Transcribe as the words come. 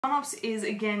ConOps is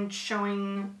again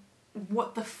showing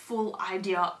what the full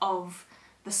idea of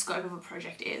the scope of a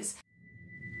project is.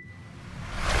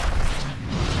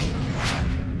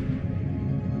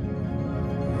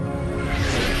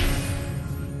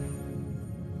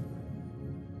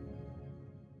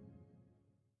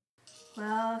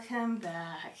 Welcome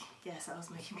back. Yes, that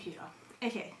was my computer.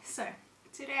 Okay, so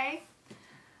today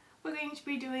we're going to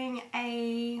be doing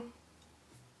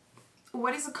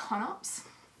what is a ConOps?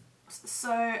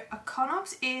 So a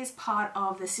ConOps is part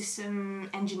of the system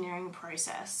engineering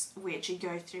process which you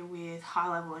go through with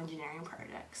high-level engineering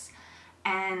projects,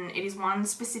 and it is one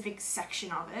specific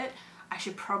section of it. I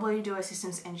should probably do a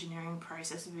systems engineering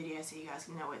process video so you guys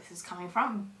can know where this is coming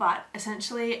from, but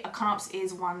essentially a ConOps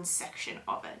is one section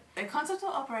of it. The concept of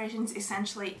operations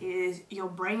essentially is you're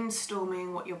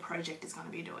brainstorming what your project is going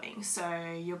to be doing. So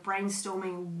you're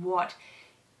brainstorming what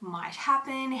might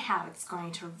happen, how it's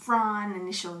going to run,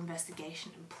 initial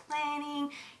investigation and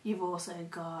planning. You've also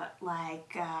got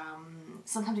like,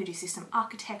 sometimes you do system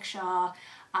architecture.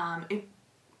 It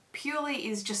purely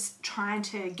is just trying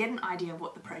to get an idea of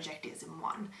what the project is in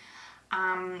one.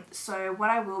 So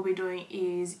what I will be doing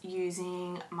is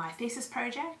using my thesis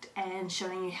project and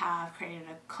showing you how I've created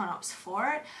a ConOps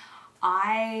for it.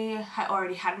 I had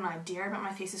already had an idea about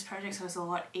my thesis project, so it's a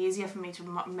lot easier for me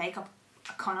to make up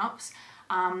a ConOps.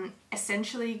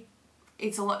 Essentially,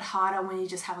 it's a lot harder when you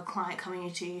just have a client coming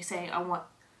into you saying, I want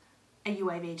a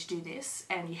UAV to do this,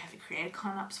 and you have to create a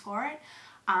ConOps for it.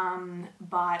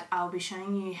 But I'll be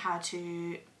showing you how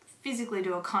to physically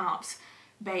do a ConOps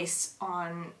based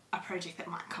on a project that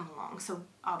might come along. So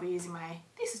I'll be using my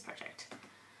thesis project.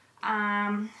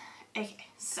 Okay,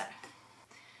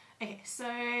 so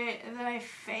my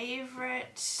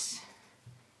favorite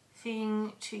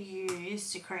thing to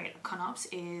use to create a ConOps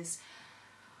is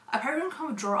a program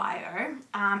called Draw.io.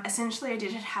 Essentially I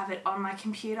did have it on my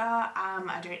computer.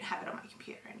 I don't have it on my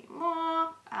computer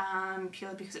anymore,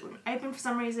 purely because it wouldn't open for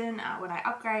some reason when I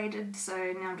upgraded, so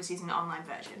now I'm just using the online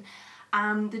version.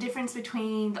 The difference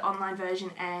between the online version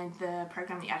and the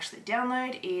program that you actually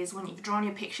download is when you've drawn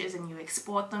your pictures and you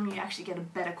export them, you actually get a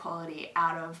better quality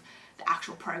out of the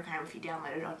actual program if you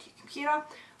download it onto your computer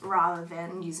rather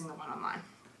than using the one online.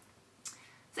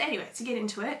 So anyway, to get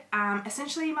into it,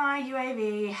 essentially my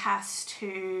UAV has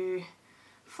to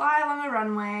fly along a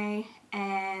runway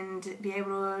and be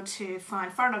able to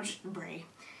find foreign object debris.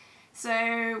 So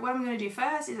what I'm going to do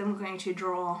first is I'm going to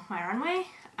draw my runway.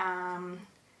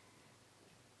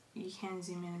 You can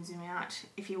zoom in and zoom out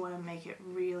if you want to make it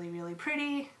really, really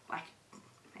pretty, like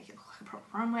make it look like a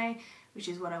proper runway, which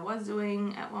is what I was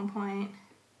doing at one point.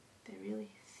 They're really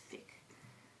thick.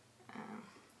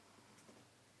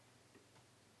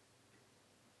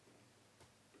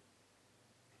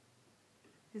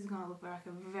 This is going to look like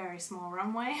a very small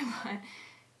runway, but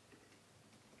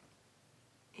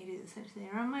it is essentially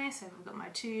a runway. So we've got my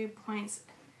 2 points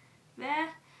there.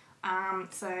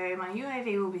 So my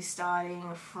UAV will be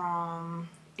starting from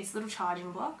its little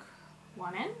charging block,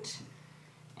 one end,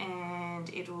 and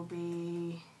it will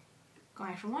be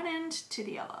going from one end to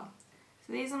the other.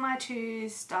 So these are my 2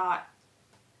 start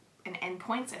and end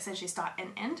points, essentially start and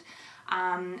end,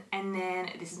 and then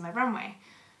this is my runway.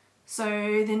 So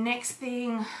the next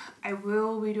thing I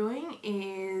will be doing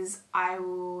is I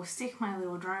will stick my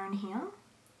little drone here,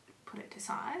 put it to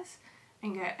size,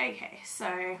 and go, okay,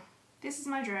 so this is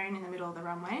my drone in the middle of the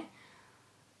runway.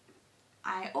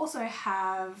 I also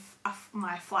have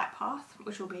my flight path,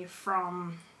 which will be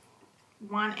from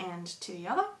one end to the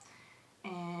other,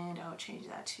 and I'll change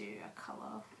that to a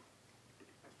colour.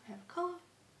 I have a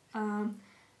colour.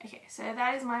 Okay, so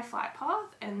that is my flight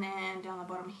path, and then down the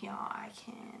bottom here I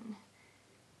can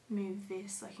move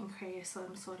this, I can create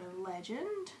some sort of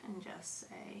legend and just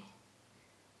say,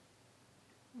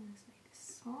 let's make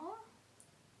this smaller.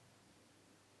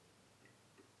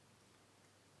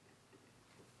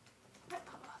 Flight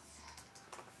path.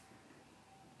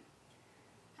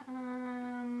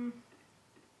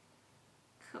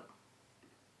 Cool.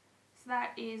 So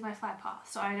that is my flight path.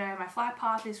 So I know my flight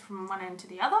path is from one end to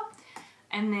the other.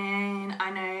 And then I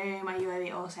know my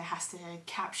UAV also has to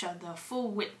capture the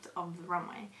full width of the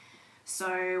runway.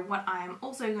 So what I'm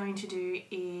also going to do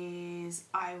is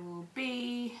I will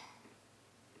be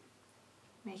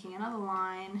making another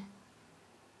line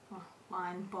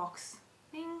box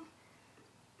thing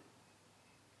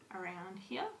around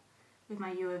here with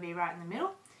my UAV right in the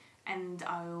middle. And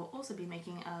I will also be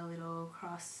making a little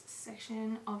cross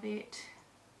section of it,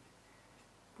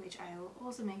 which I will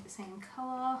also make the same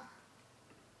colour.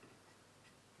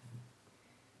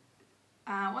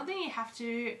 One thing you have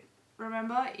to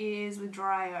remember is with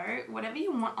Draw.io, whatever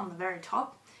you want on the very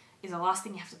top is the last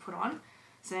thing you have to put on.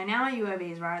 So now my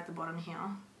UOV is right at the bottom here,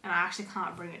 and I actually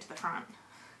can't bring it to the front.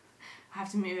 I have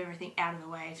to move everything out of the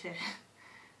way to,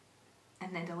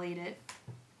 and then delete it.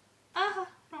 Ah,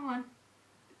 wrong one.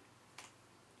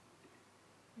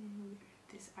 And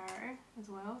this arrow as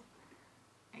well.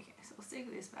 Okay, so we'll stick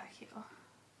this back here,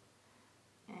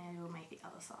 and we'll make the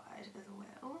other side as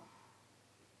well.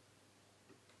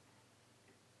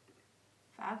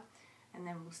 Fab. And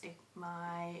then we'll stick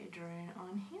my drone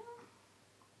on here.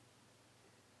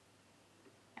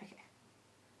 Okay.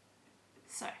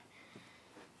 So,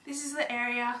 this is the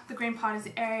area, the green part is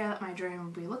the area that my drone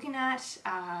will be looking at,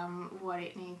 what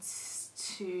it needs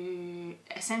to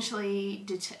essentially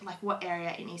detect, like what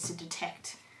area it needs to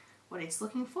detect what it's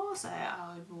looking for. So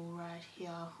I will write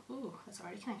here, ooh, that's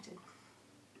already connected.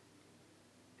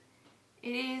 It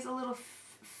is a little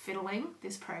fiddling,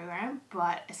 this program,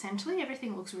 but essentially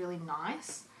everything looks really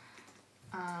nice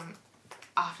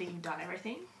after you've done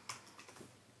everything.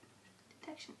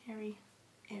 Detection area,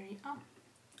 oh,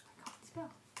 I can't spell.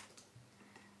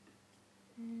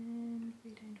 And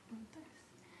we don't want this.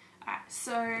 Alright,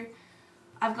 so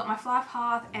I've got my fly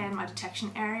path and my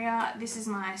detection area. This is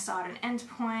my start and end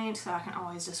point, so I can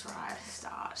always just write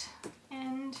start,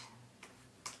 end.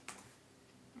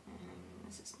 And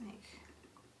let's just make,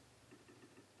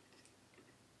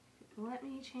 let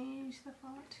me change the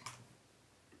font.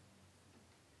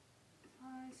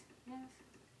 Size, yes.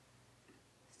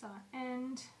 Start,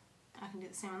 end. I can do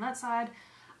the same on that side.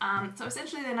 So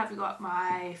essentially then I've got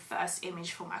my first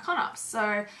image for my ConOps.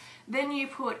 So then you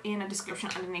put in a description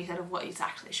underneath it of what it's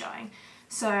actually showing.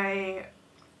 So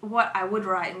what I would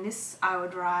write in this, I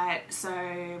would write,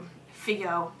 so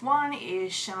figure 1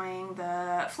 is showing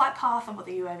the flight path of what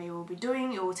the UAV will be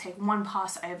doing. It will take one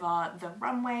pass over the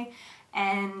runway,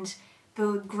 and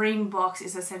the green box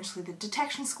is essentially the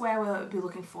detection square where it would be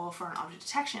looking for an object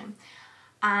detection.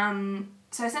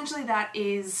 So essentially that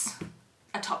is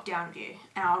a top-down view,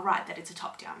 and I'll write that it's a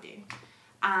top-down view.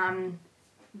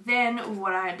 Then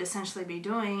what I'd essentially be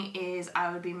doing is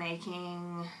I would be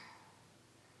making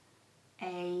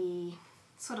a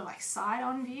sort of like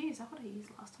side-on view. Is that what I used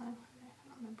last time? I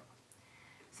can't remember.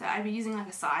 So I'd be using like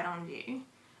a side-on view,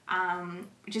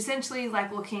 which essentially is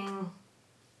like looking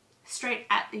straight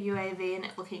at the UAV and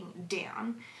it looking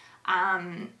down.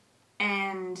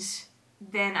 And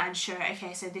then I'd show,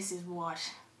 okay, so this is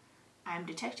what I'm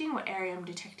detecting, what area I'm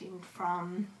detecting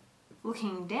from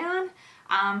looking down.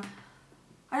 I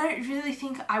don't really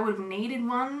think I would have needed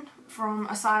one from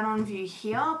a side-on view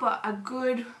here, but a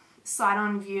good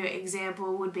side-on view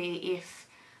example would be if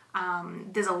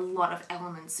there's a lot of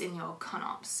elements in your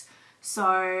ConOps.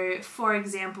 So for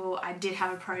example, I did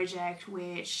have a project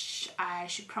which I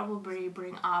should probably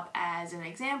bring up as an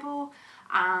example,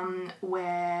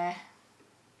 where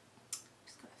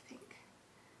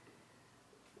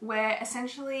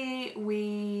essentially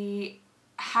we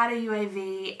had a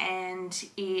UAV and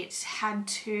it had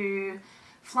to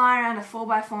fly around a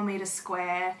 4x4 meter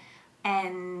square,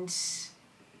 and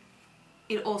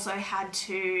it also had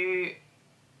to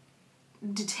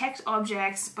detect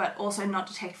objects but also not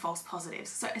detect false positives.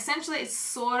 So essentially it's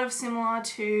sort of similar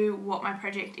to what my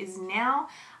project is now,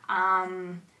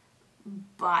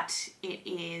 but it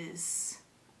is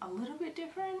a little bit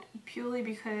different purely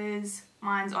because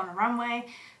mine's on a runway.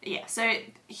 Yeah, so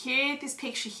here, this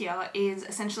picture here is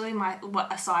essentially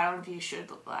what a side-on view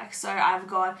should look like. So I've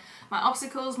got my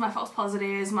obstacles, my false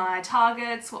positives, my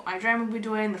targets, what my drone will be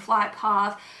doing, the flight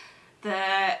path,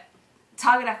 the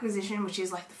target acquisition, which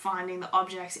is like the finding the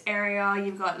objects area.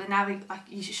 You've got the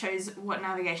it shows what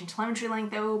navigation telemetry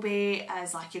link there will be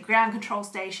as like your ground control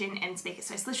station and speaker.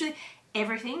 So it's literally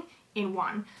everything in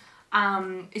one.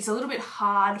 It's a little bit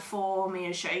hard for me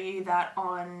to show you that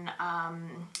on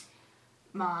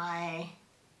my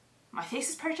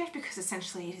thesis project because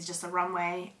essentially it is just a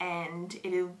runway and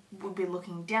it would be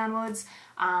looking downwards.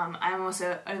 I'm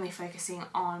also only focusing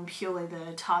on purely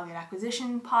the target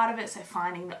acquisition part of it, so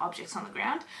finding the objects on the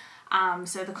ground.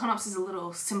 So the ConOps is a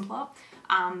little simpler.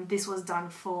 This was done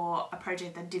for a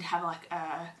project that did have like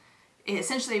it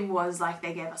essentially was like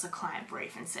they gave us a client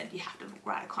brief and said you have to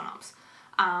write a ConOps.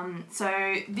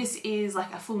 So this is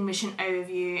like a full mission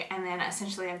overview, and then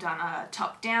essentially I've done a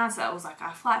top down, so that was like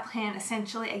our flight plan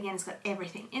essentially. Again, it's got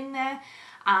everything in there.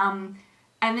 And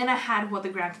then I had what the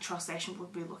ground control station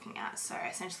would be looking at, so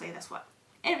essentially that's what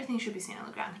everything should be seen on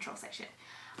the ground control station.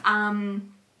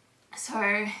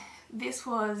 So this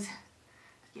was,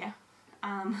 yeah,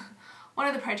 one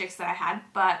of the projects that I had,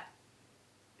 but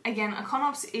again, a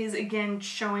ConOps is again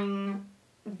showing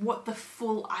what the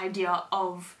full idea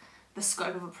of the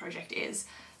scope of a project is.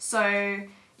 So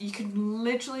you can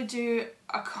literally do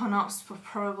a ConOps for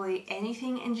probably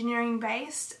anything engineering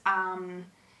based,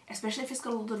 especially if it's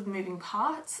got a lot of moving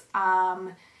parts.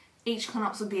 Each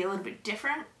ConOps will be a little bit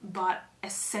different, but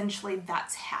essentially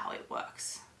that's how it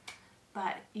works.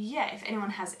 But yeah, if anyone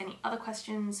has any other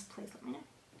questions, please let me know.